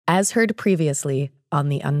as heard previously on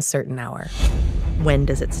The Uncertain Hour. When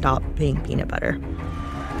does it stop being peanut butter?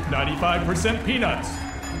 95% peanuts.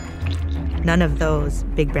 None of those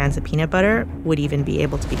big brands of peanut butter would even be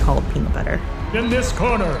able to be called peanut butter. In this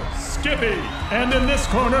corner, Skippy. And in this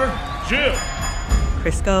corner, Jif.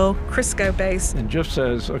 Crisco base. And Jif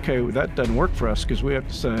says, okay, that doesn't work for us because we have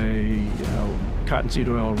to say, cottonseed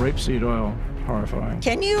oil, rapeseed oil. Horrifying.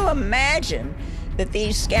 Can you imagine that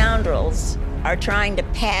these scoundrels are trying to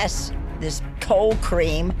pass this cold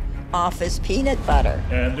cream off as peanut butter?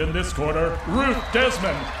 And in this corner, Ruth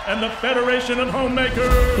Desmond and the Federation of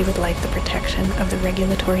Homemakers. We would like the protection of the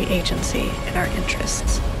regulatory agency in our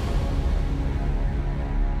interests.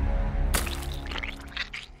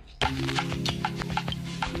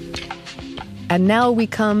 And now we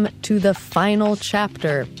come to the final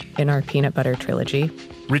chapter in our peanut butter trilogy.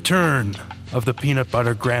 Return of the Peanut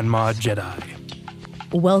Butter Grandma Jedi.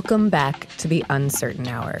 Welcome back to The Uncertain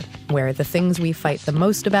Hour, where the things we fight the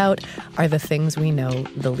most about are the things we know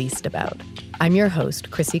the least about. I'm your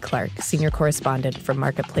host, Chrissy Clark, senior correspondent for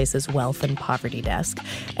Marketplace's Wealth and Poverty Desk.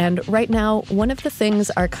 And right now, one of the things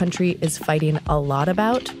our country is fighting a lot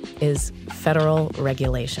about is federal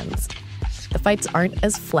regulations. The fights aren't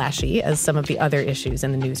as flashy as some of the other issues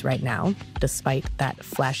in the news right now, despite that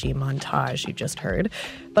flashy montage you just heard.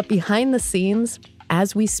 But behind the scenes,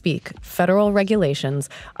 as we speak, federal regulations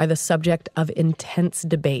are the subject of intense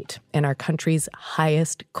debate in our country's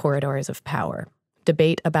highest corridors of power.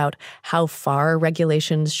 Debate about how far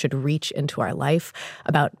regulations should reach into our life,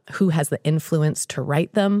 about who has the influence to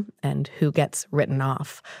write them, and who gets written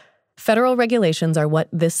off. Federal regulations are what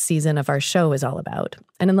this season of our show is all about.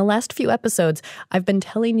 And in the last few episodes, I've been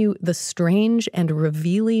telling you the strange and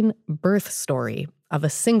revealing birth story of a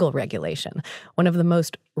single regulation, one of the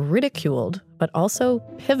most ridiculed but also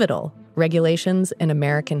pivotal regulations in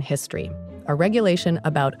American history, a regulation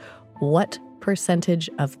about what percentage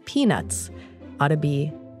of peanuts ought to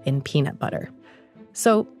be in peanut butter.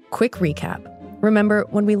 So, quick recap. Remember,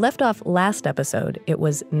 when we left off last episode, it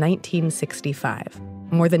was 1965.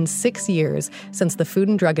 More than 6 years since the Food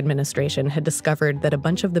and Drug Administration had discovered that a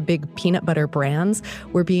bunch of the big peanut butter brands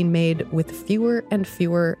were being made with fewer and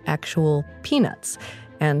fewer actual peanuts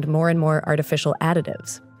and more artificial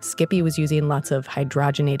additives. Skippy was using lots of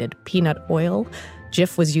hydrogenated peanut oil.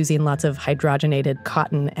 Jif was using lots of hydrogenated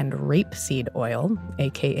cotton and rapeseed oil,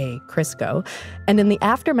 aka Crisco. And in the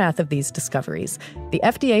aftermath of these discoveries, the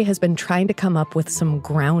FDA has been trying to come up with some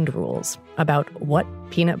ground rules about what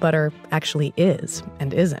peanut butter actually is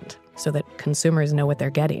and isn't, so that consumers know what they're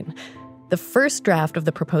getting. The first draft of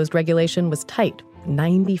the proposed regulation was tight,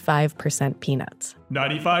 95% peanuts.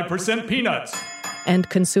 95% peanuts. And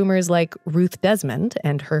consumers like Ruth Desmond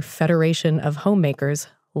and her Federation of Homemakers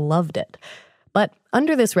loved it. But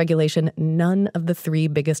under this regulation, none of the three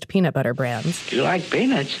biggest peanut butter brands... You like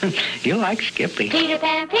peanuts? You like Skippy. Peter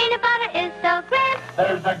Pan peanut butter is so great.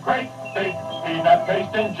 There's a great big peanut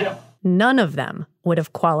taste in Jif. None of them would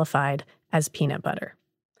have qualified as peanut butter.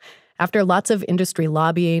 After lots of industry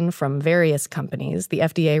lobbying from various companies, the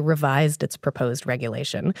FDA revised its proposed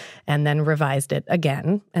regulation and then revised it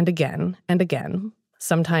again and again and again,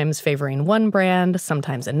 sometimes favoring one brand,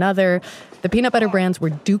 sometimes another. The peanut butter brands were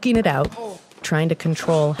duking it out, trying to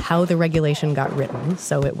control how the regulation got written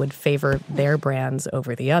so it would favor their brands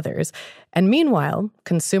over the others. And meanwhile,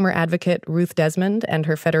 consumer advocate Ruth Desmond and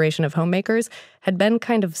her Federation of Homemakers had been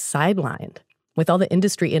kind of sidelined. With all the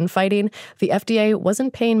industry infighting, the FDA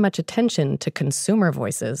wasn't paying much attention to consumer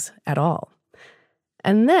voices at all.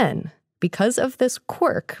 And then, because of this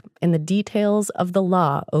quirk in the details of the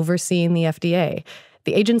law overseeing the FDA,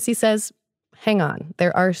 the agency says, hang on,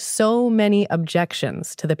 there are so many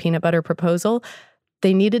objections to the peanut butter proposal,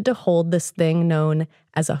 they needed to hold this thing known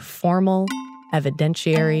as a formal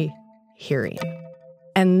evidentiary hearing.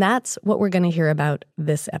 And that's what we're going to hear about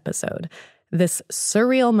this episode. This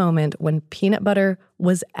surreal moment when peanut butter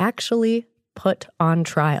was actually put on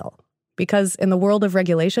trial. Because in the world of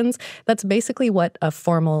regulations, that's basically what a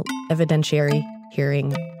formal evidentiary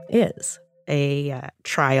hearing is. A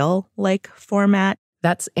trial-like format.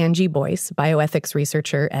 That's Angie Boyce, bioethics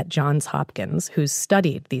researcher at Johns Hopkins, who's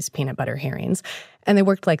studied these peanut butter hearings. And they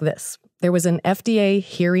worked like this. There was an FDA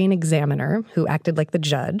hearing examiner who acted like the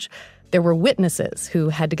judge. There were witnesses who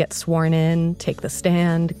had to get sworn in, take the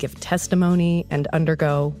stand, give testimony, and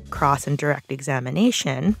undergo cross and direct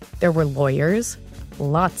examination. There were lawyers,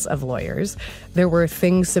 lots of lawyers. There were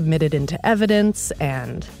things submitted into evidence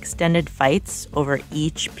and extended fights over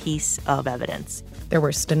each piece of evidence. There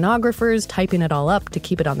were stenographers typing it all up to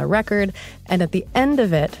keep it on the record. And at the end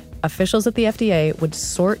of it, officials at the FDA would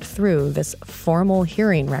sort through this formal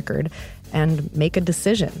hearing record and make a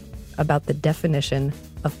decision. about the definition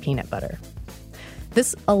of peanut butter.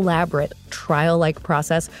 This elaborate trial-like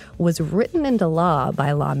process was written into law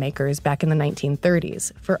by lawmakers back in the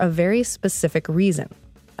 1930s for a very specific reason,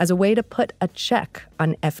 as a way to put a check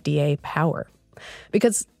on FDA power.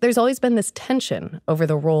 Because there's always been this tension over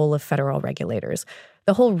the role of federal regulators.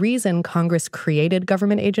 The whole reason Congress created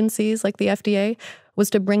government agencies like the FDA was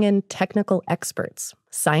to bring in technical experts,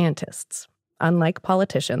 scientists. Unlike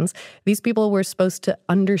politicians, these people were supposed to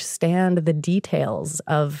understand the details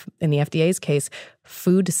of, in the FDA's case,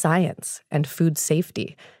 food science and food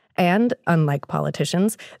safety. And, unlike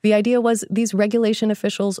politicians, the idea was these regulation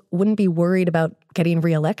officials wouldn't be worried about getting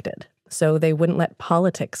reelected, so they wouldn't let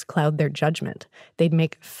politics cloud their judgment. They'd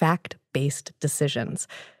make fact-based decisions.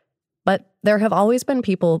 But there have always been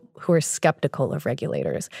people who are skeptical of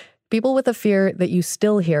regulators, people with a fear that you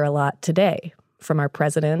still hear a lot today from our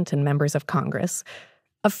president and members of Congress,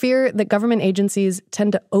 a fear that government agencies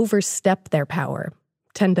tend to overstep their power,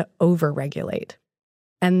 tend to overregulate.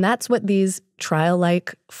 And that's what these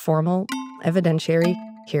trial-like, formal, evidentiary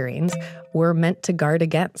hearings were meant to guard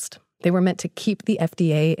against. They were meant to keep the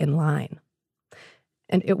FDA in line.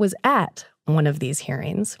 And it was at one of these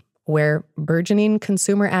hearings where burgeoning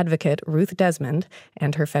consumer advocate Ruth Desmond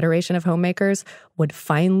and her Federation of Homemakers would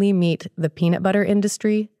finally meet the peanut butter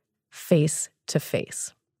industry face to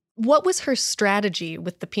face. What was her strategy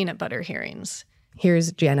with the peanut butter hearings?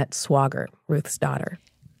 Here's Janet Swager, Ruth's daughter.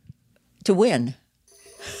 To win.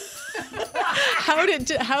 How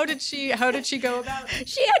did she go about it?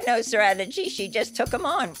 She had no strategy. She just took them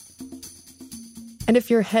on. And if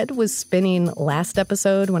your head was spinning last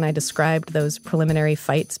episode when I described those preliminary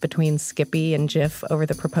fights between Skippy and Jif over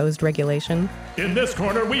the proposed regulation, In this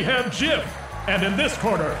corner, we have Jif. And in this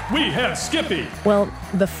corner, we have Skippy. well,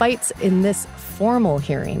 the fights in this formal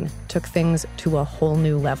hearing took things to a whole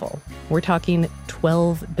new level. We're talking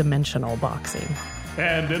 12-dimensional boxing.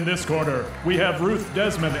 And in this corner, we have Ruth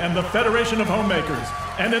Desmond and the Federation of Homemakers.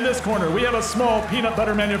 And in this corner, we have a small peanut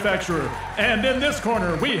butter manufacturer. And in this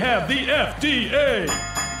corner, we have the FDA.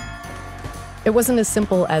 It wasn't as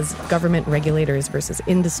simple as government regulators versus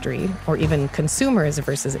industry, or even consumers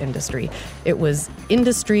versus industry. It was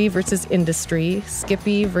industry versus industry,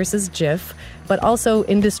 Skippy versus Jif, but also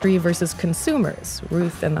industry versus consumers,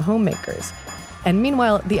 Ruth and the homemakers. And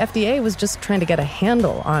meanwhile, the FDA was just trying to get a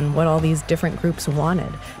handle on what all these different groups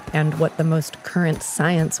wanted and what the most current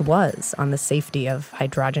science was on the safety of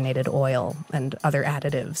hydrogenated oil and other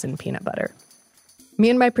additives in peanut butter. Me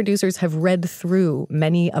and my producers have read through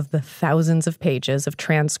many of the thousands of pages of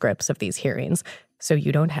transcripts of these hearings, so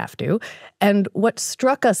you don't have to. And what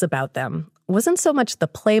struck us about them wasn't so much the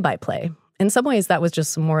play-by-play. In some ways, that was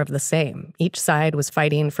just more of the same. Each side was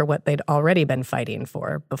fighting for what they'd already been fighting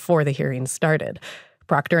for before the hearings started.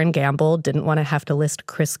 Procter & Gamble didn't want to have to list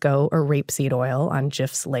Crisco or rapeseed oil on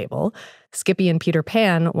Jif's label. Skippy and Peter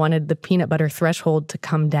Pan wanted the peanut butter threshold to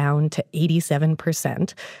come down to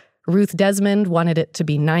 87%. Ruth Desmond wanted it to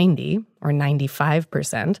be 90 or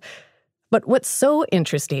 95%. But what's so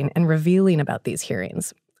interesting and revealing about these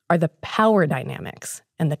hearings are the power dynamics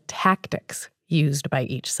and the tactics used by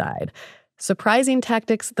each side. Surprising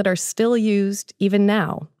tactics that are still used even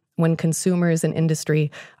now when consumers and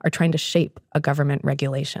industry are trying to shape a government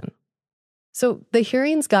regulation. So the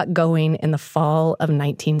hearings got going in the fall of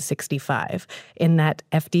 1965 in that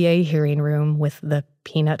FDA hearing room with the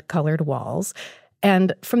peanut-colored walls.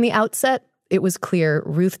 And from the outset, it was clear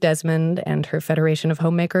Ruth Desmond and her Federation of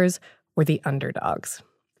Homemakers were the underdogs.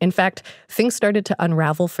 In fact, things started to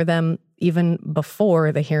unravel for them even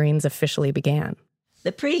before the hearings officially began.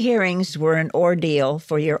 The pre-hearings were an ordeal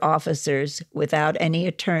for your officers without any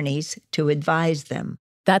attorneys to advise them.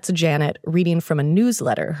 That's Janet reading from a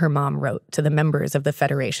newsletter her mom wrote to the members of the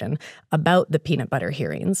Federation about the peanut butter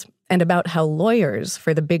hearings and about how lawyers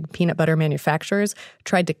for the big peanut butter manufacturers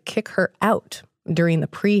tried to kick her out during the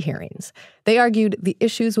pre-hearings. They argued the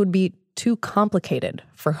issues would be too complicated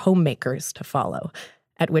for homemakers to follow,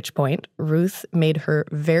 at which point Ruth made her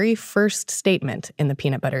very first statement in the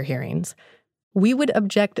peanut butter hearings. "We would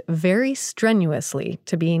object very strenuously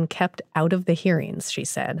to being kept out of the hearings," she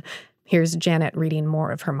said. Here's Janet reading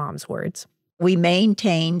more of her mom's words. We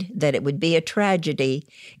maintained that it would be a tragedy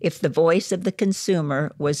if the voice of the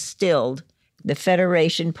consumer was stilled. The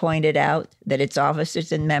Federation pointed out that its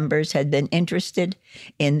officers and members had been interested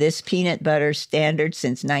in this peanut butter standard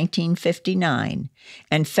since 1959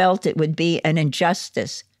 and felt it would be an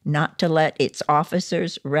injustice not to let its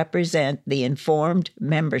officers represent the informed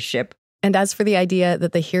membership. And as for the idea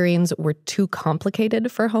that the hearings were too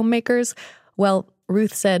complicated for homemakers, well,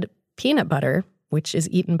 Ruth said peanut butter, which is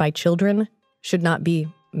eaten by children, should not be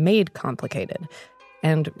made complicated.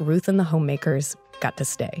 and Ruth and the homemakers got to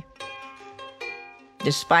stay.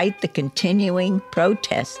 Despite the continuing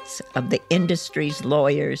protests of the industry's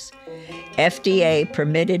lawyers, FDA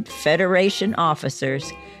permitted Federation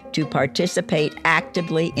officers to participate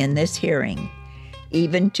actively in this hearing,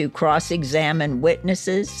 even to cross-examine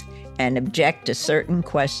witnesses and object to certain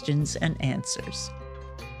questions and answers.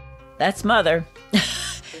 That's Mother.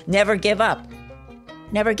 Never give up.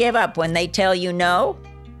 Never give up. When they tell you no,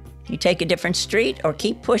 you take a different street or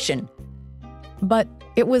keep pushing. But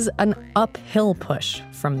it was an uphill push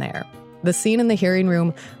from there. The scene in the hearing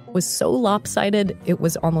room was so lopsided, it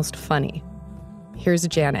was almost funny. Here's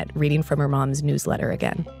Janet reading from her mom's newsletter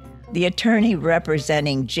again. The attorney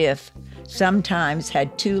representing Jif sometimes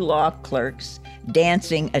had 2 law clerks,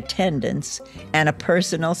 dancing attendants, and a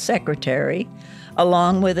personal secretary,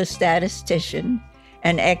 along with a statistician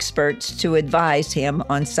and experts to advise him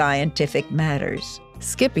on scientific matters.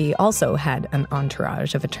 Skippy also had an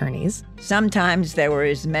entourage of attorneys. Sometimes there were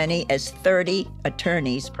as many as 30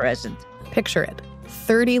 attorneys present. Picture it,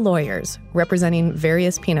 30 lawyers representing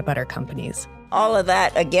various peanut butter companies. All of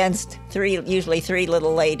that against usually three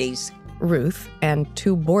little ladies. Ruth and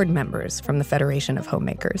 2 board members from the Federation of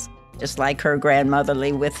Homemakers. Just like her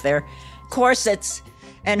grandmotherly with their corsets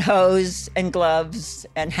and hose and gloves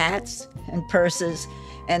and hats and purses.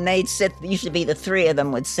 And they'd sit, usually be the 3 of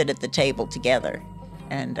them would sit at the table together.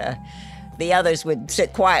 And the others would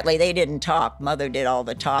sit quietly. They didn't talk. Mother did all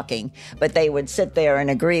the talking. But they would sit there and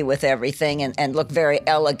agree with everything and look very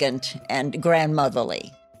elegant and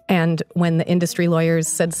grandmotherly. And when the industry lawyers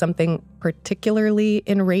said something particularly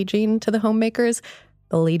enraging to the homemakers,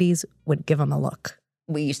 the ladies would give them a look.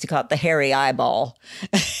 We used to call it the hairy eyeball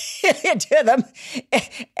to them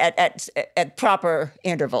at proper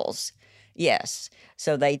intervals. Yes.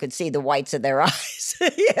 So they could see the whites of their eyes. They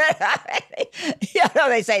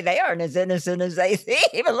say they aren't as innocent as they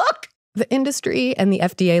seem. Look. The industry and the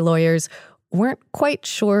FDA lawyers weren't quite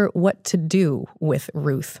sure what to do with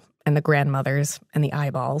Ruth and the grandmothers and the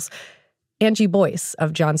eyeballs. Angie Boyce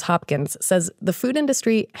of Johns Hopkins says the food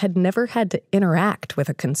industry had never had to interact with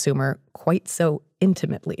a consumer quite so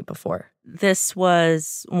intimately before. This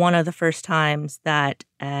was one of the first times that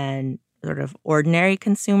an sort of ordinary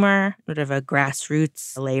consumer, sort of a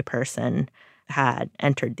grassroots layperson, had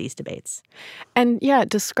entered these debates. And yeah,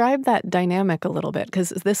 describe that dynamic a little bit, because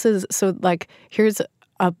this is, so like, here's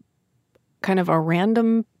a kind of a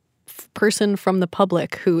random person from the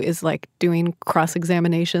public who is like doing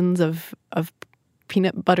cross-examinations of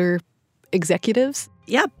peanut butter executives.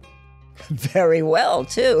 Yep. Very well,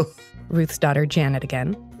 too. Ruth's daughter, Janet,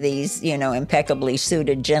 again. These, impeccably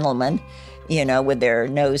suited gentlemen, with their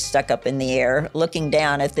nose stuck up in the air, looking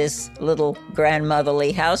down at this little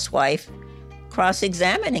grandmotherly housewife,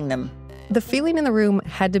 cross-examining them. The feeling in the room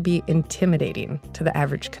had to be intimidating to the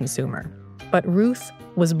average consumer. But Ruth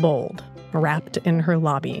was bold, wrapped in her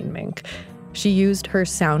lobbying mink. She used her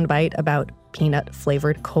soundbite about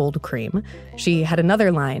peanut-flavored cold cream. She had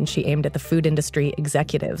another line she aimed at the food industry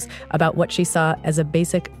executives about what she saw as a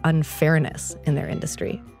basic unfairness in their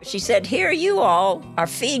industry. She said, here you all are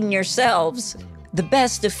feeding yourselves the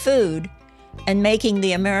best of food and making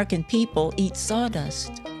the American people eat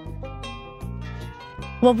sawdust.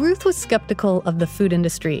 While Ruth was skeptical of the food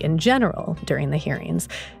industry in general during the hearings,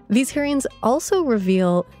 these hearings also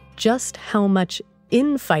reveal just how much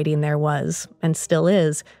infighting there was, and still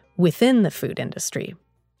is, within the food industry.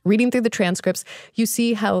 Reading through the transcripts, you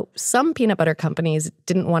see how some peanut butter companies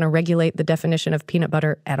didn't want to regulate the definition of peanut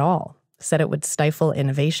butter at all, said it would stifle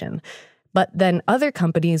innovation. But then other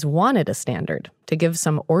companies wanted a standard to give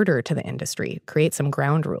some order to the industry, create some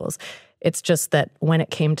ground rules. It's just that when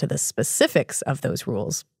it came to the specifics of those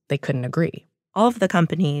rules, they couldn't agree. All of the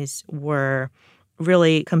companies were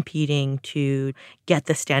really competing to get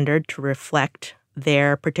the standard to reflect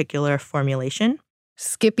their particular formulation.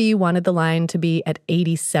 Skippy wanted the line to be at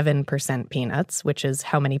 87% peanuts, which is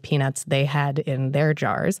how many peanuts they had in their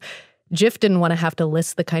jars. Jif didn't want to have to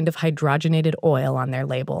list the kind of hydrogenated oil on their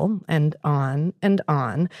label, and on and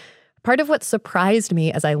on. Part of what surprised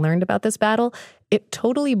me as I learned about this battle, it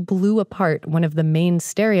totally blew apart one of the main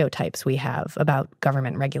stereotypes we have about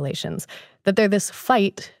government regulations, that they're this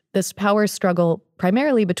fight, this power struggle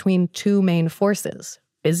primarily between 2 main forces,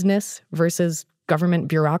 business versus government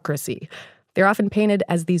bureaucracy. They're often painted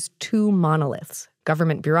as these 2 monoliths.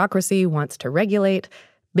 Government bureaucracy wants to regulate.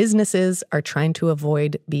 Businesses are trying to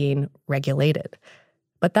avoid being regulated.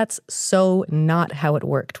 But that's so not how it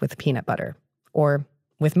worked with peanut butter, or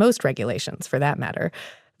with most regulations, for that matter.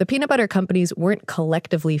 The peanut butter companies weren't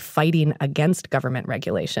collectively fighting against government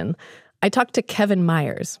regulation. I talked to Kevin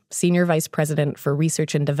Myers, Senior Vice President for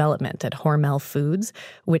Research and Development at Hormel Foods,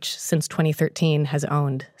 which since 2013 has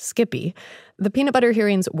owned Skippy. The peanut butter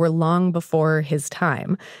hearings were long before his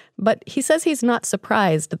time, but he says he's not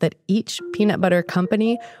surprised that each peanut butter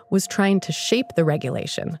company was trying to shape the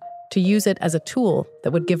regulation, to use it as a tool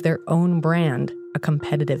that would give their own brand a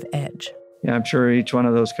competitive edge. Yeah, I'm sure each one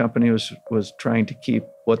of those companies was trying to keep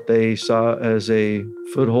what they saw as a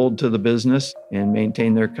foothold to the business and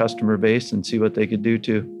maintain their customer base and see what they could do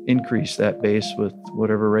to increase that base with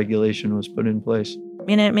whatever regulation was put in place. I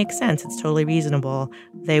mean, it makes sense. It's totally reasonable.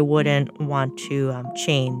 They wouldn't want to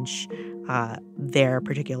change their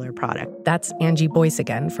particular product. That's Angie Boyce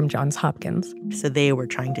again from Johns Hopkins. So they were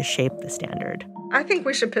trying to shape the standard. I think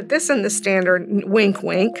we should put this in the standard, wink,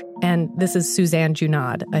 wink. And this is Suzanne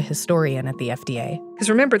Junod, a historian at the FDA. Because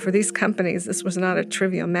remember, for these companies, this was not a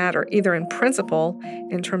trivial matter, either in principle,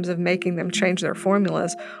 in terms of making them change their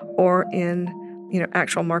formulas, or in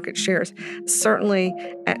actual market shares. Certainly,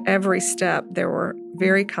 at every step, there were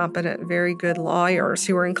very competent, very good lawyers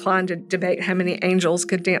who were inclined to debate how many angels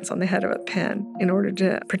could dance on the head of a pin in order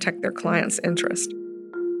to protect their client's interest.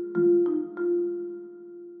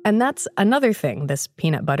 And that's another thing this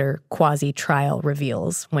peanut butter quasi-trial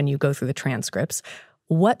reveals when you go through the transcripts.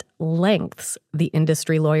 What lengths the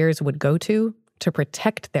industry lawyers would go to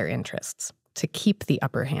protect their interests, to keep the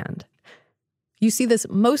upper hand. You see this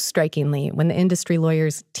most strikingly when the industry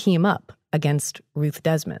lawyers team up against Ruth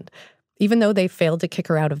Desmond. Even though they failed to kick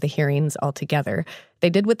her out of the hearings altogether, they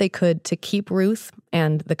did what they could to keep Ruth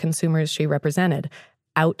and the consumers she represented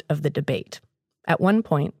out of the debate. At one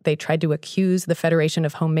point, they tried to accuse the Federation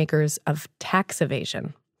of Homemakers of tax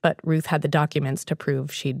evasion, but Ruth had the documents to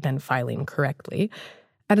prove she'd been filing correctly.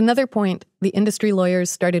 At another point, the industry lawyers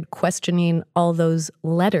started questioning all those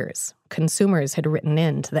letters consumers had written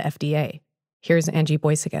in to the FDA. Here's Angie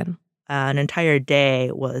Boyce again. An entire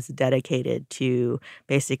day was dedicated to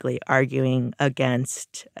basically arguing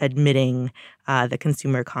against admitting the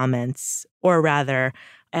consumer comments, or rather,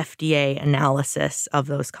 FDA analysis of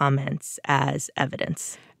those comments as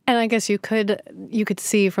evidence. And I guess you could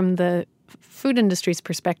see from the food industry's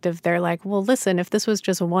perspective, they're like, well, listen, if this was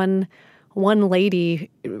just one lady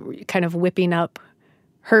kind of whipping up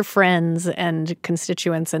her friends and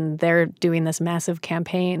constituents and they're doing this massive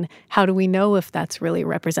campaign, how do we know if that's really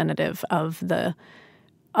representative of the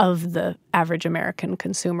average American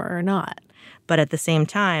consumer or not? But at the same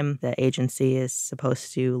time, the agency is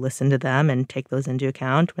supposed to listen to them and take those into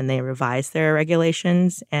account when they revise their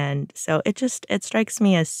regulations. And so it strikes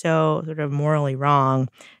me as so sort of morally wrong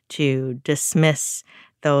to dismiss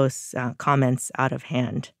those comments out of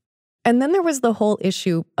hand. And then there was the whole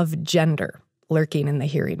issue of gender lurking in the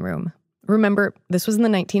hearing room. Remember, this was in the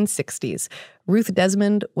 1960s. Ruth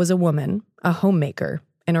Desmond was a woman, a homemaker,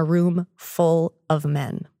 in a room full of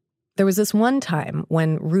men. There was this one time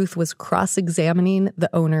when Ruth was cross-examining the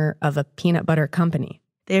owner of a peanut butter company.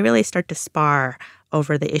 They really start to spar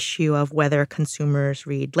over the issue of whether consumers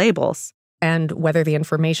read labels. And whether the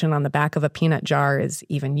information on the back of a peanut jar is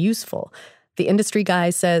even useful. The industry guy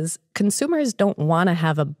says consumers don't want to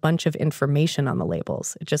have a bunch of information on the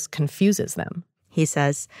labels. It just confuses them. He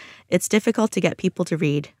says, it's difficult to get people to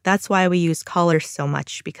read. That's why we use colors so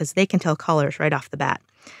much, because they can tell colors right off the bat.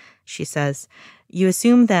 She says, you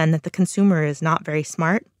assume then that the consumer is not very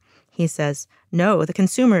smart? He says, no, the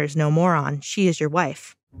consumer is no moron. She is your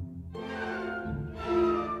wife.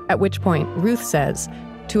 At which point, Ruth says,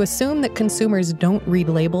 to assume that consumers don't read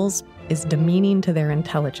labels is demeaning to their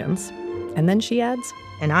intelligence. And then she adds,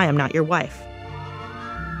 and I am not your wife.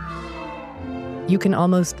 You can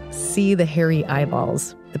almost see the hairy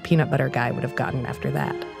eyeballs the peanut butter guy would have gotten after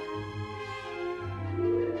that.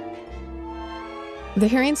 The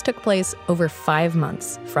hearings took place over 5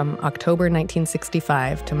 months, from October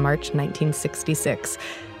 1965 to March 1966.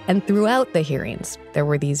 And throughout the hearings, there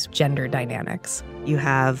were these gender dynamics. You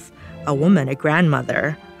have a woman, a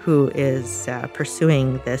grandmother, who is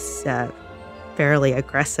pursuing this fairly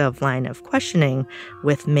aggressive line of questioning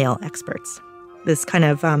with male experts. This kind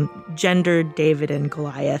of gendered David and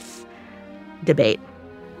Goliath debate.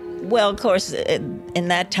 Well, of course, in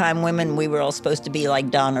that time, women, we were all supposed to be like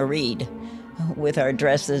Donna Reed, with our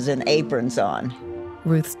dresses and aprons on.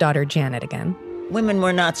 Ruth's daughter Janet again. Women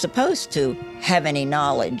were not supposed to have any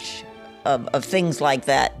knowledge of things like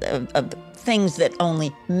that, of things that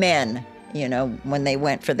only men, when they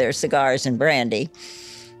went for their cigars and brandy,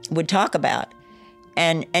 would talk about.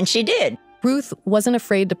 And she did. Ruth wasn't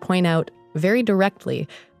afraid to point out very directly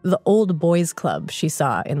the old boys club she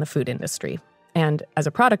saw in the food industry. And as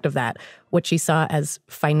a product of that, what she saw as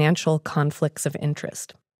financial conflicts of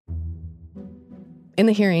interest. In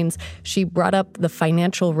the hearings, she brought up the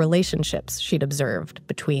financial relationships she'd observed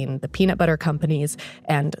between the peanut butter companies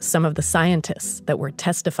and some of the scientists that were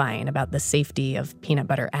testifying about the safety of peanut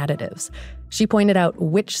butter additives. She pointed out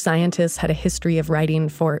which scientists had a history of writing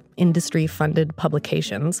for industry-funded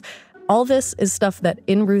publications. All this is stuff that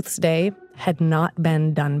in Ruth's day had not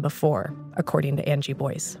been done before, according to Angie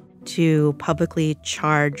Boyce. To publicly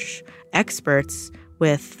charge experts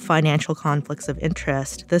with financial conflicts of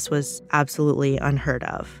interest, this was absolutely unheard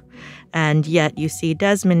of. And yet you see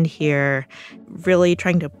Desmond here really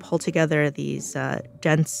trying to pull together these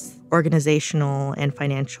dense organizational and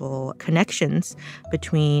financial connections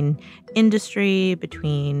between industry,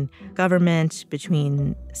 between government,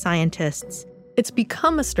 between scientists. It's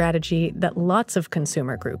become a strategy that lots of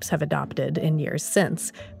consumer groups have adopted in years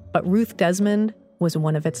since, but Ruth Desmond was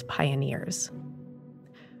one of its pioneers.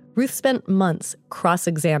 Ruth spent months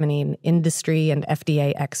cross-examining industry and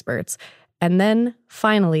FDA experts, and then,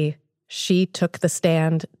 finally, she took the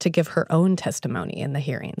stand to give her own testimony in the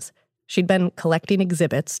hearings. She'd been collecting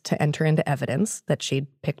exhibits to enter into evidence that she'd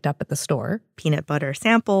picked up at the store. Peanut butter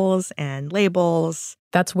samples and labels.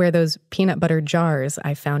 That's where those peanut butter jars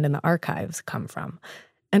I found in the archives come from.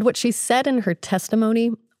 And what she said in her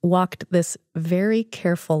testimony walked this very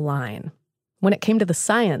careful line. When it came to the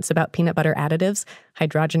science about peanut butter additives,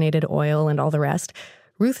 hydrogenated oil, and all the rest,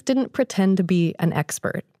 Ruth didn't pretend to be an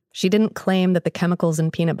expert. She didn't claim that the chemicals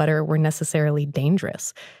in peanut butter were necessarily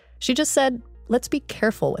dangerous. She just said, let's be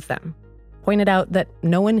careful with them. Pointed out that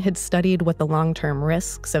no one had studied what the long-term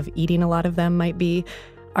risks of eating a lot of them might be.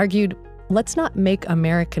 Argued, let's not make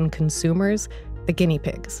American consumers the guinea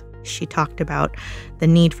pigs. She talked about the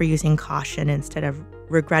need for using caution instead of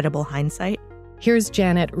regrettable hindsight. Here's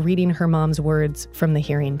Janet reading her mom's words from the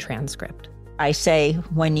hearing transcript. I say,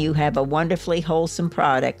 when you have a wonderfully wholesome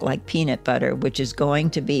product like peanut butter, which is going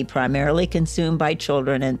to be primarily consumed by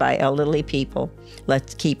children and by elderly people,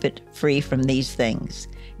 let's keep it free from these things.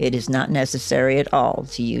 It is not necessary at all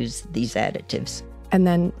to use these additives. And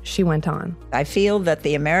then she went on. I feel that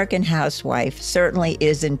the American housewife certainly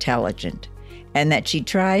is intelligent and that she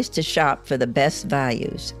tries to shop for the best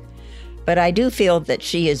values. But I do feel that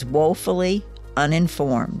she is woefully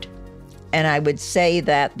uninformed. And I would say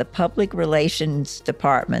that the public relations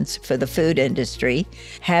departments for the food industry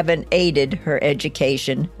haven't aided her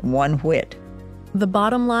education one whit. The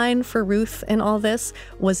bottom line for Ruth in all this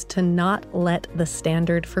was to not let the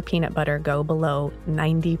standard for peanut butter go below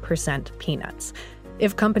 90% peanuts.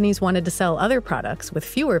 If companies wanted to sell other products with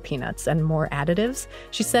fewer peanuts and more additives,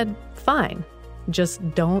 she said, fine, just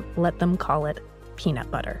don't let them call it peanut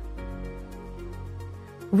butter.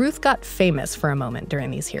 Ruth got famous for a moment during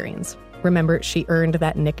these hearings. Remember, she earned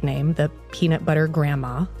that nickname, the peanut butter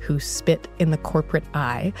grandma, who spit in the corporate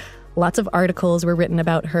eye. Lots of articles were written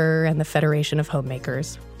about her and the Federation of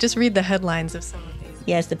Homemakers. Just read the headlines of some of these.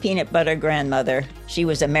 Yes, the peanut butter grandmother. She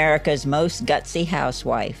was America's most gutsy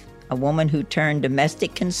housewife, a woman who turned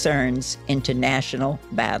domestic concerns into national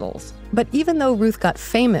battles. But even though Ruth got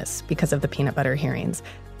famous because of the peanut butter hearings,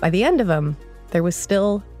 by the end of them, there was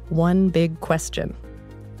still one big question.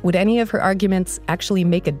 Would any of her arguments actually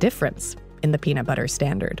make a difference in the peanut butter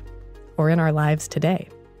standard or in our lives today?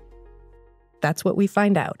 That's what we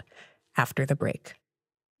find out after the break.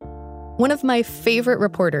 One of my favorite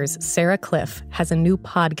reporters, Sarah Cliff, has a new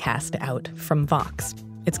podcast out from Vox.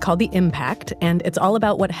 It's called The Impact, and it's all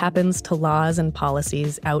about what happens to laws and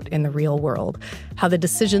policies out in the real world, how the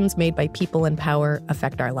decisions made by people in power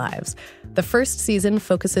affect our lives. The first season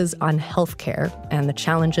focuses on healthcare and the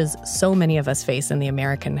challenges so many of us face in the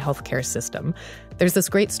American healthcare system. There's this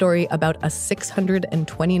great story about a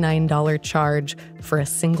 $629 charge for a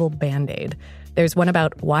single Band-Aid. There's one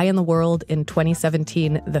about why in the world in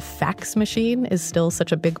 2017 the fax machine is still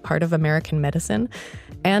such a big part of American medicine.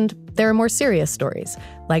 And there are more serious stories,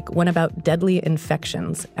 like one about deadly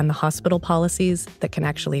infections and the hospital policies that can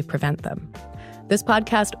actually prevent them. This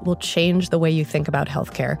podcast will change the way you think about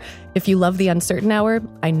healthcare. If you love The Uncertain Hour,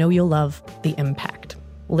 I know you'll love The Impact.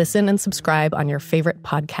 Listen and subscribe on your favorite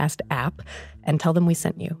podcast app and tell them we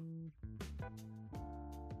sent you.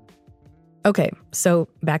 Okay, so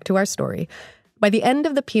back to our story. By the end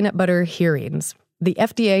of the peanut butter hearings, the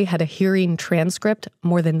FDA had a hearing transcript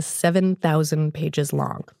more than 7,000 pages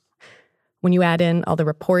long. When you add in all the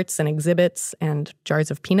reports and exhibits and jars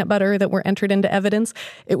of peanut butter that were entered into evidence,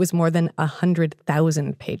 it was more than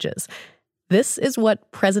 100,000 pages. This is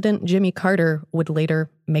what President Jimmy Carter would later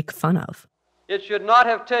make fun of. It should not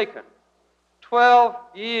have taken 12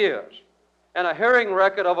 years and a hearing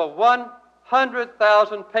record of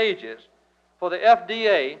 100,000 pages for the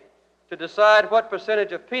FDA to decide what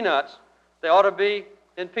percentage of peanuts there ought to be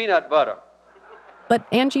in peanut butter. But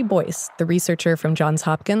Angie Boyce, the researcher from Johns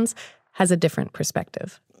Hopkins, has a different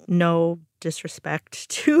perspective. No disrespect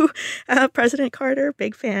to President Carter,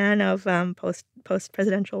 big fan of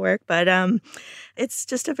post-presidential work, but it's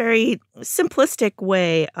just a very simplistic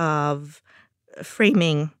way of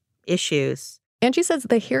framing issues. Angie says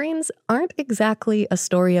the hearings aren't exactly a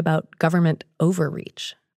story about government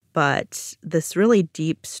overreach. But this really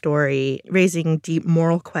deep story raising deep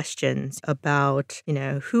moral questions about,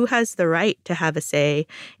 who has the right to have a say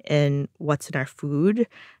in what's in our food,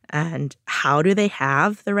 and how do they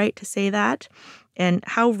have the right to say that? And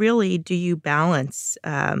how really do you balance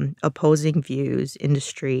opposing views,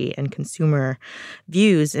 industry and consumer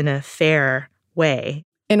views in a fair way?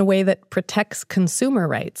 In a way that protects consumer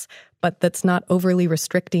rights, but that's not overly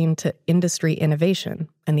restricting to industry innovation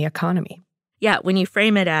and the economy. Yeah, when you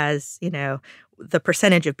frame it as, the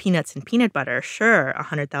percentage of peanuts in peanut butter, sure,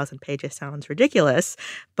 100,000 pages sounds ridiculous.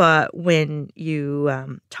 But when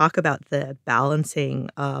you talk about the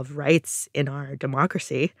balancing of rights in our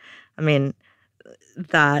democracy, I mean,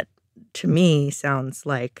 that to me sounds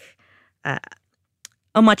like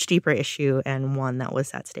a much deeper issue and one that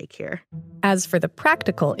was at stake here. As for the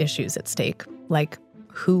practical issues at stake, like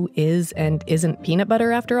who is and isn't peanut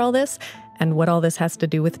butter after all this, and what all this has to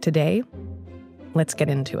do with today, let's get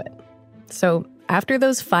into it. So after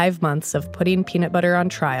those 5 months of putting peanut butter on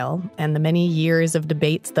trial and the many years of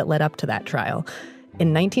debates that led up to that trial, in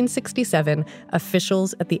 1967,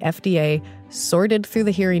 officials at the FDA sorted through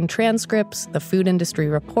the hearing transcripts, the food industry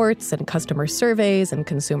reports and customer surveys and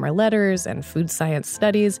consumer letters and food science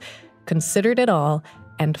studies, considered it all,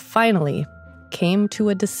 and finally came to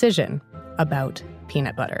a decision about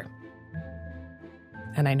peanut butter.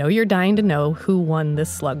 And I know you're dying to know who won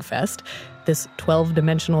this slugfest, this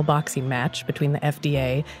 12-dimensional boxing match between the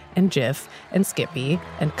FDA and Jif and Skippy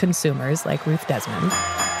and consumers like Ruth Desmond.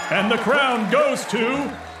 And the crown goes to...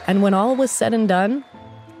 And when all was said and done,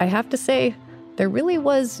 I have to say, there really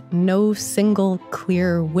was no single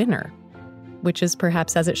clear winner, which is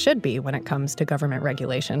perhaps as it should be when it comes to government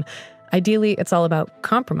regulation. Ideally, it's all about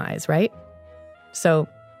compromise, right? So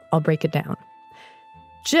I'll break it down.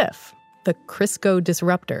 Jif, the Crisco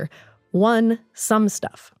disruptor, won some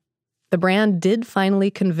stuff. The brand did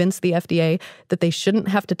finally convince the FDA that they shouldn't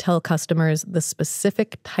have to tell customers the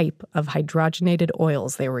specific type of hydrogenated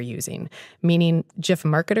oils they were using, meaning Jif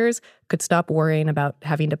marketers could stop worrying about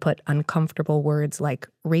having to put uncomfortable words like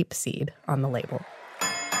rapeseed on the label.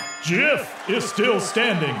 Jif is still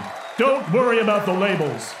standing. Don't worry about the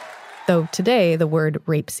labels. Though today, the word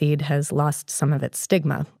rapeseed has lost some of its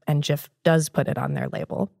stigma, and Jif does put it on their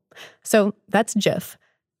label. So that's Jif.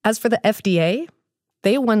 As for the FDA,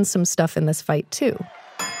 they won some stuff in this fight, too.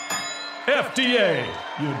 FDA,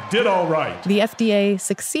 you did all right. The FDA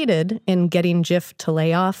succeeded in getting Jif to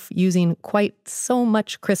lay off using quite so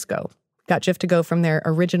much Crisco. Got Jif to go from their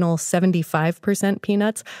original 75%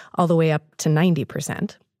 peanuts all the way up to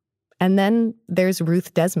 90%. And then there's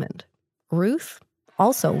Ruth Desmond. Ruth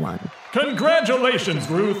also won. Congratulations,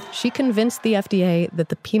 Ruth. She convinced the FDA that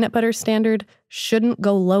the peanut butter standard shouldn't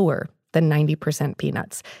go lower than 90%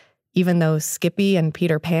 peanuts, even though Skippy and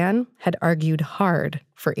Peter Pan had argued hard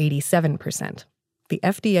for 87%. The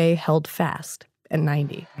FDA held fast at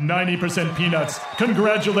 90. 90% peanuts.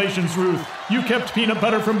 Congratulations, Ruth. You kept peanut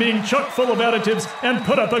butter from being chock full of additives and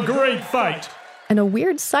put up a great fight. And a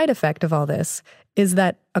weird side effect of all this is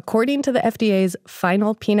that, according to the FDA's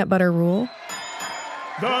final peanut butter rule,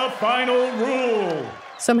 the final rule,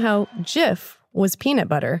 somehow Jif was peanut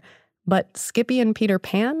butter, but Skippy and Peter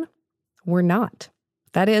Pan were not.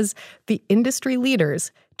 That is, the industry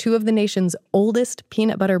leaders, two of the nation's oldest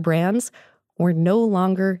peanut butter brands, were no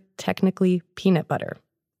longer technically peanut butter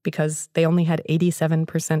because they only had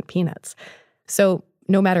 87% peanuts. So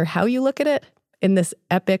no matter how you look at it, in this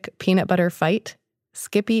epic peanut butter fight,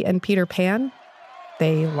 Skippy and Peter Pan,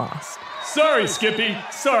 they lost. Sorry, Skippy.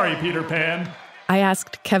 Sorry, Peter Pan. I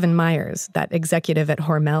asked Kevin Myers, that executive at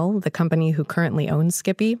Hormel, the company who currently owns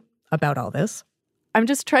Skippy, about all this. I'm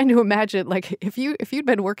just trying to imagine, like, if you'd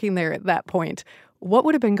been working there at that point, what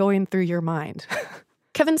would have been going through your mind?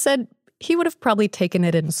 Kevin said he would have probably taken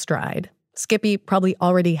it in stride. Skippy probably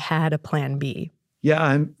already had a plan B.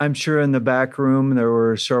 Yeah, I'm sure in the back room there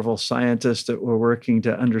were several scientists that were working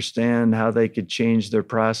to understand how they could change their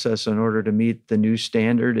process in order to meet the new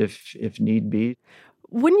standard if need be.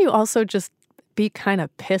 Wouldn't you also just be kind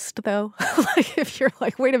of pissed, though? Like, if you're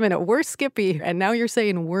like, wait a minute, we're Skippy, and now you're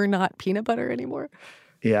saying we're not peanut butter anymore?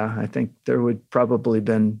 Yeah, I think there would probably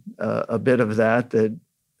been a bit of that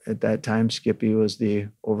at that time Skippy was the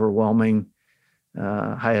overwhelming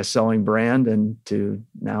highest selling brand, and to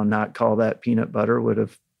now not call that peanut butter would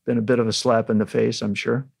have been a bit of a slap in the face, I'm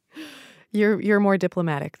sure. You're more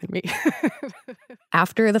diplomatic than me.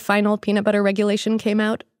 After the final peanut butter regulation came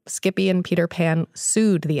out, Skippy and Peter Pan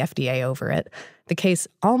sued the FDA over it. The case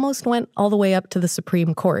almost went all the way up to the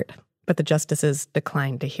Supreme Court, but the justices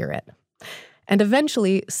declined to hear it. And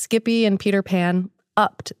eventually, Skippy and Peter Pan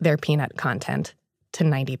upped their peanut content to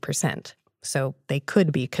 90%, so they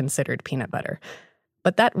could be considered peanut butter.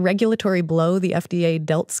 But that regulatory blow the FDA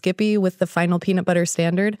dealt Skippy with the final peanut butter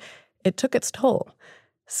standard, it took its toll.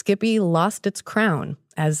 Skippy lost its crown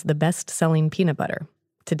as the best-selling peanut butter.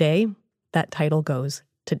 Today, that title goes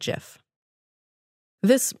to Jif.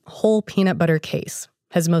 This whole peanut butter case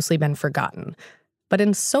has mostly been forgotten, but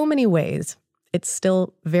in so many ways, it's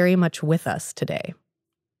still very much with us today.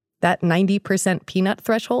 That 90% peanut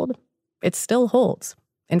threshold, it still holds.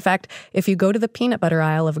 In fact, if you go to the peanut butter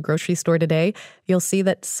aisle of a grocery store today, you'll see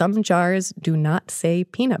that some jars do not say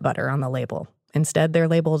peanut butter on the label. Instead, they're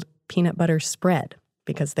labeled peanut butter spread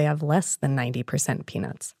because they have less than 90%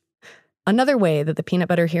 peanuts. Another way that the peanut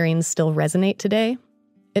butter hearings still resonate today,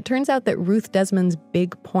 it turns out that Ruth Desmond's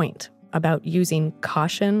big point about using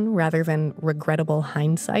caution rather than regrettable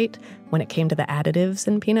hindsight when it came to the additives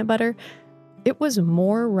in peanut butter, it was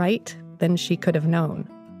more right than she could have known.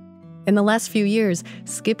 In the last few years,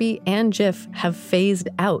 Skippy and Jif have phased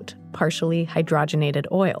out partially hydrogenated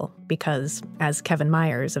oil because, as Kevin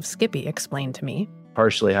Myers of Skippy explained to me,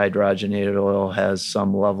 partially hydrogenated oil has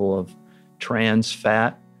some level of trans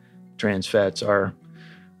fat. Trans fats are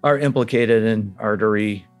implicated in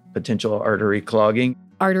potential artery clogging.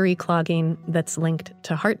 Artery clogging that's linked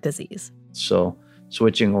to heart disease. So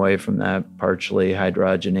switching away from that partially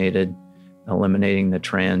hydrogenated, eliminating the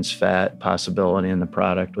trans fat possibility in the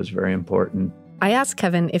product was very important. I asked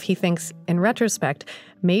Kevin if he thinks, in retrospect,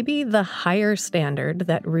 maybe the higher standard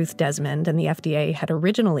that Ruth Desmond and the FDA had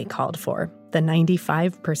originally called for, the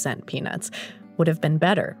 95% peanuts, would have been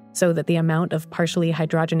better, so that the amount of partially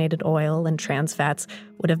hydrogenated oil and trans fats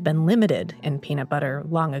would have been limited in peanut butter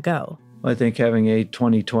long ago. I think having a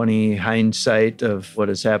 20/20 hindsight of what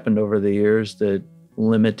has happened over the years, that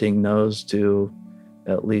limiting those to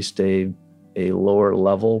at least a lower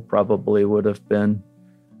level probably would have been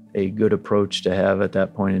a good approach to have at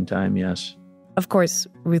that point in time, yes. Of course,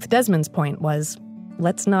 Ruth Desmond's point was,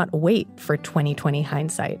 let's not wait for 20/20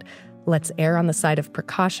 hindsight. Let's err on the side of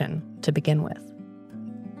precaution to begin with.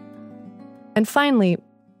 And finally,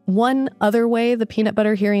 one other way the peanut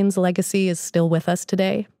butter hearings legacy is still with us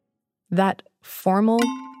today, that formal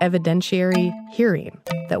evidentiary hearing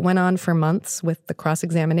that went on for months with the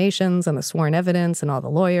cross-examinations and the sworn evidence and all the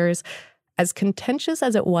lawyers. As contentious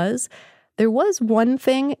as it was, there was one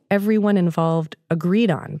thing everyone involved agreed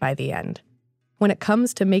on by the end. When it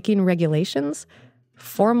comes to making regulations,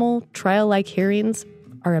 formal trial-like hearings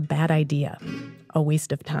are a bad idea, a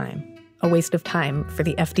waste of time. A waste of time for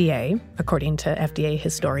the FDA, according to FDA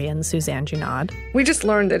historian Suzanne Junod. We just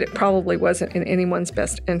learned that it probably wasn't in anyone's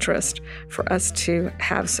best interest for us to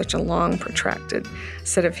have such a long, protracted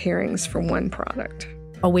set of hearings for one product.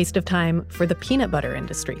 A waste of time for the peanut butter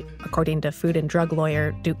industry, according to food and drug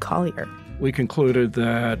lawyer Duke Collier. We concluded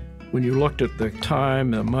that when you looked at the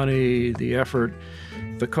time, the money, the effort,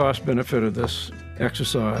 the cost-benefit of this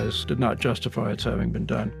exercise did not justify its having been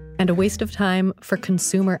done. And a waste of time for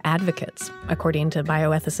consumer advocates, according to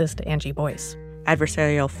bioethicist Angie Boyce.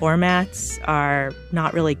 Adversarial formats are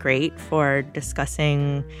not really great for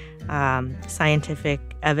discussing scientific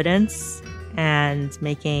evidence and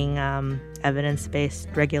making evidence-based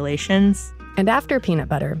regulations. And after peanut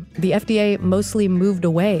butter, the FDA mostly moved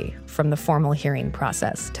away from the formal hearing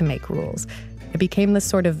process to make rules. It became this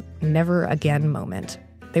sort of never again moment.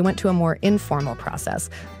 They went to a more informal process,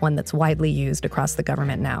 one that's widely used across the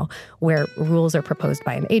government now, where rules are proposed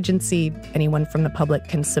by an agency, anyone from the public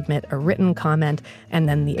can submit a written comment, and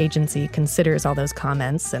then the agency considers all those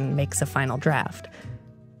comments and makes a final draft.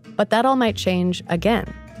 But that all might change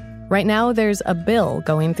again. Right now, there's a bill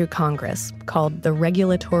going through Congress called the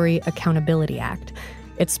Regulatory Accountability Act.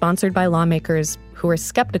 It's sponsored by lawmakers who are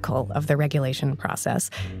skeptical of the regulation process,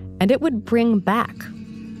 and it would bring back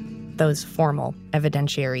those formal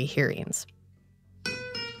evidentiary hearings.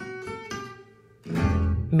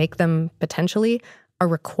 Make them potentially a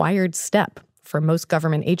required step for most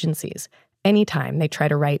government agencies anytime they try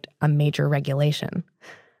to write a major regulation.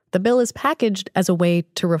 The bill is packaged as a way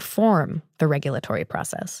to reform the regulatory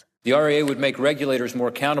process. The RAA would make regulators more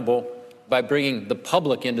accountable by bringing the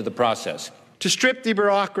public into the process. To strip the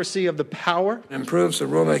bureaucracy of the power. Improves the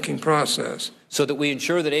rulemaking process. So that we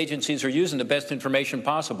ensure that agencies are using the best information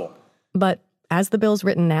possible. But as the bill's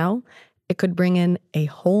written now, it could bring in a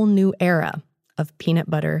whole new era of peanut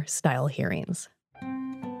butter-style hearings.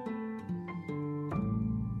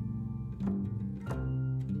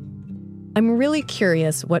 I'm really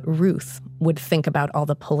curious what Ruth would think about all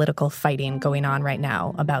the political fighting going on right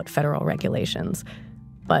now about federal regulations.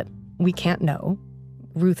 But we can't know.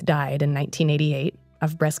 Ruth died in 1988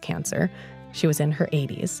 of breast cancer. She was in her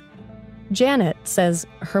 80s. Janet says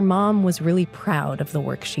her mom was really proud of the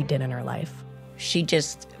work she did in her life. She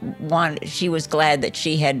was glad that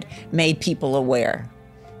she had made people aware.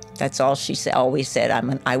 That's all she always said.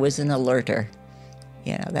 I was an alerter.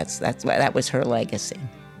 You know, that was her legacy.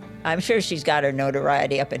 I'm sure she's got her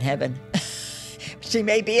notoriety up in heaven. She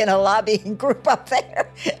may be in a lobbying group up there.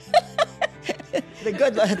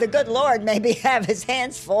 The good Lord maybe have his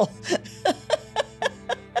hands full.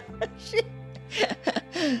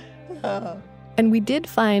 And we did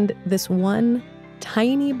find this one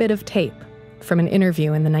tiny bit of tape from an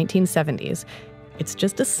interview in the 1970s. It's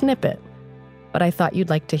just a snippet, but I thought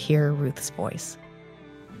you'd like to hear Ruth's voice.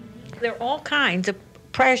 There are all kinds of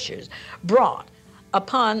pressures brought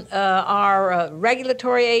upon our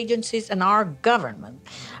regulatory agencies and our government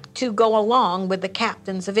to go along with the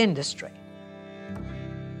captains of industry.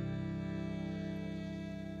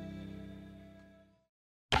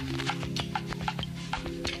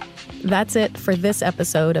 That's it for this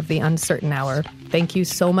episode of The Uncertain Hour. Thank you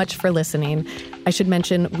so much for listening. I should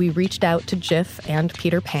mention we reached out to Jif and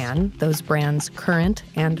Peter Pan, those brands' current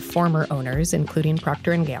and former owners, including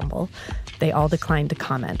Procter & Gamble. They all declined to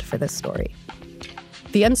comment for this story.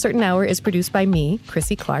 The Uncertain Hour is produced by me,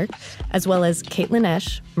 Chrissy Clark, as well as Caitlin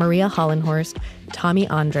Esch, Maria Hollenhorst, Tommy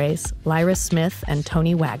Andres, Lyra Smith, and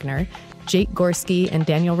Tony Wagner. Jake Gorski and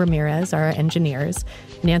Daniel Ramirez are our engineers.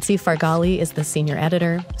 Nancy Fargali is the senior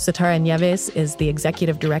editor. Sitara Nieves is the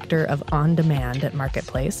executive director of On Demand at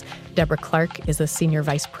Marketplace. Deborah Clark is the senior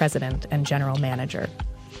vice president and general manager.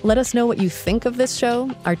 Let us know what you think of this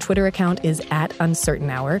show. Our Twitter account is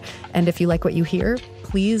 @UncertainHour. And if you like what you hear,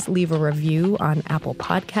 please leave a review on Apple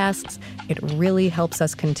Podcasts. It really helps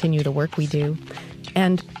us continue the work we do.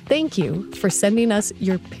 And thank you for sending us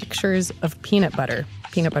your pictures of peanut butter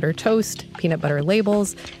toast, peanut butter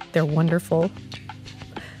labels. They're wonderful.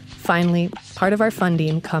 Finally, part of our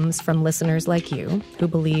funding comes from listeners like you who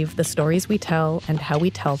believe the stories we tell and how we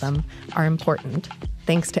tell them are important.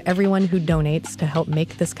 Thanks to everyone who donates to help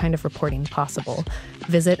make this kind of reporting possible.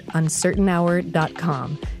 Visit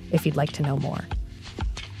uncertainhour.com if you'd like to know more.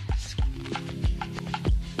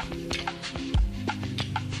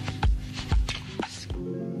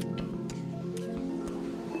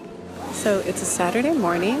 So it's a Saturday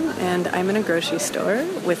morning, and I'm in a grocery store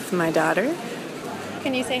with my daughter.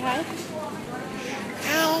 Can you say hi?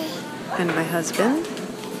 Hi. And my husband.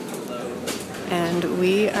 And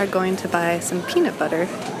we are going to buy some peanut butter.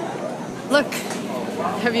 Look,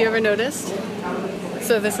 have you ever noticed?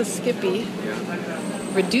 So this is Skippy,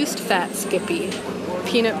 reduced fat Skippy,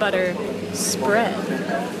 peanut butter spread.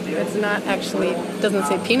 It's not actually, doesn't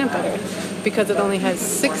say peanut butter because it only has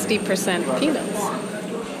 60% peanuts.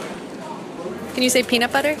 Can you say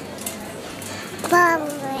peanut butter? Butter.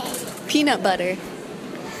 Peanut butter.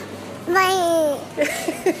 Butter.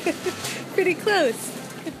 Pretty close.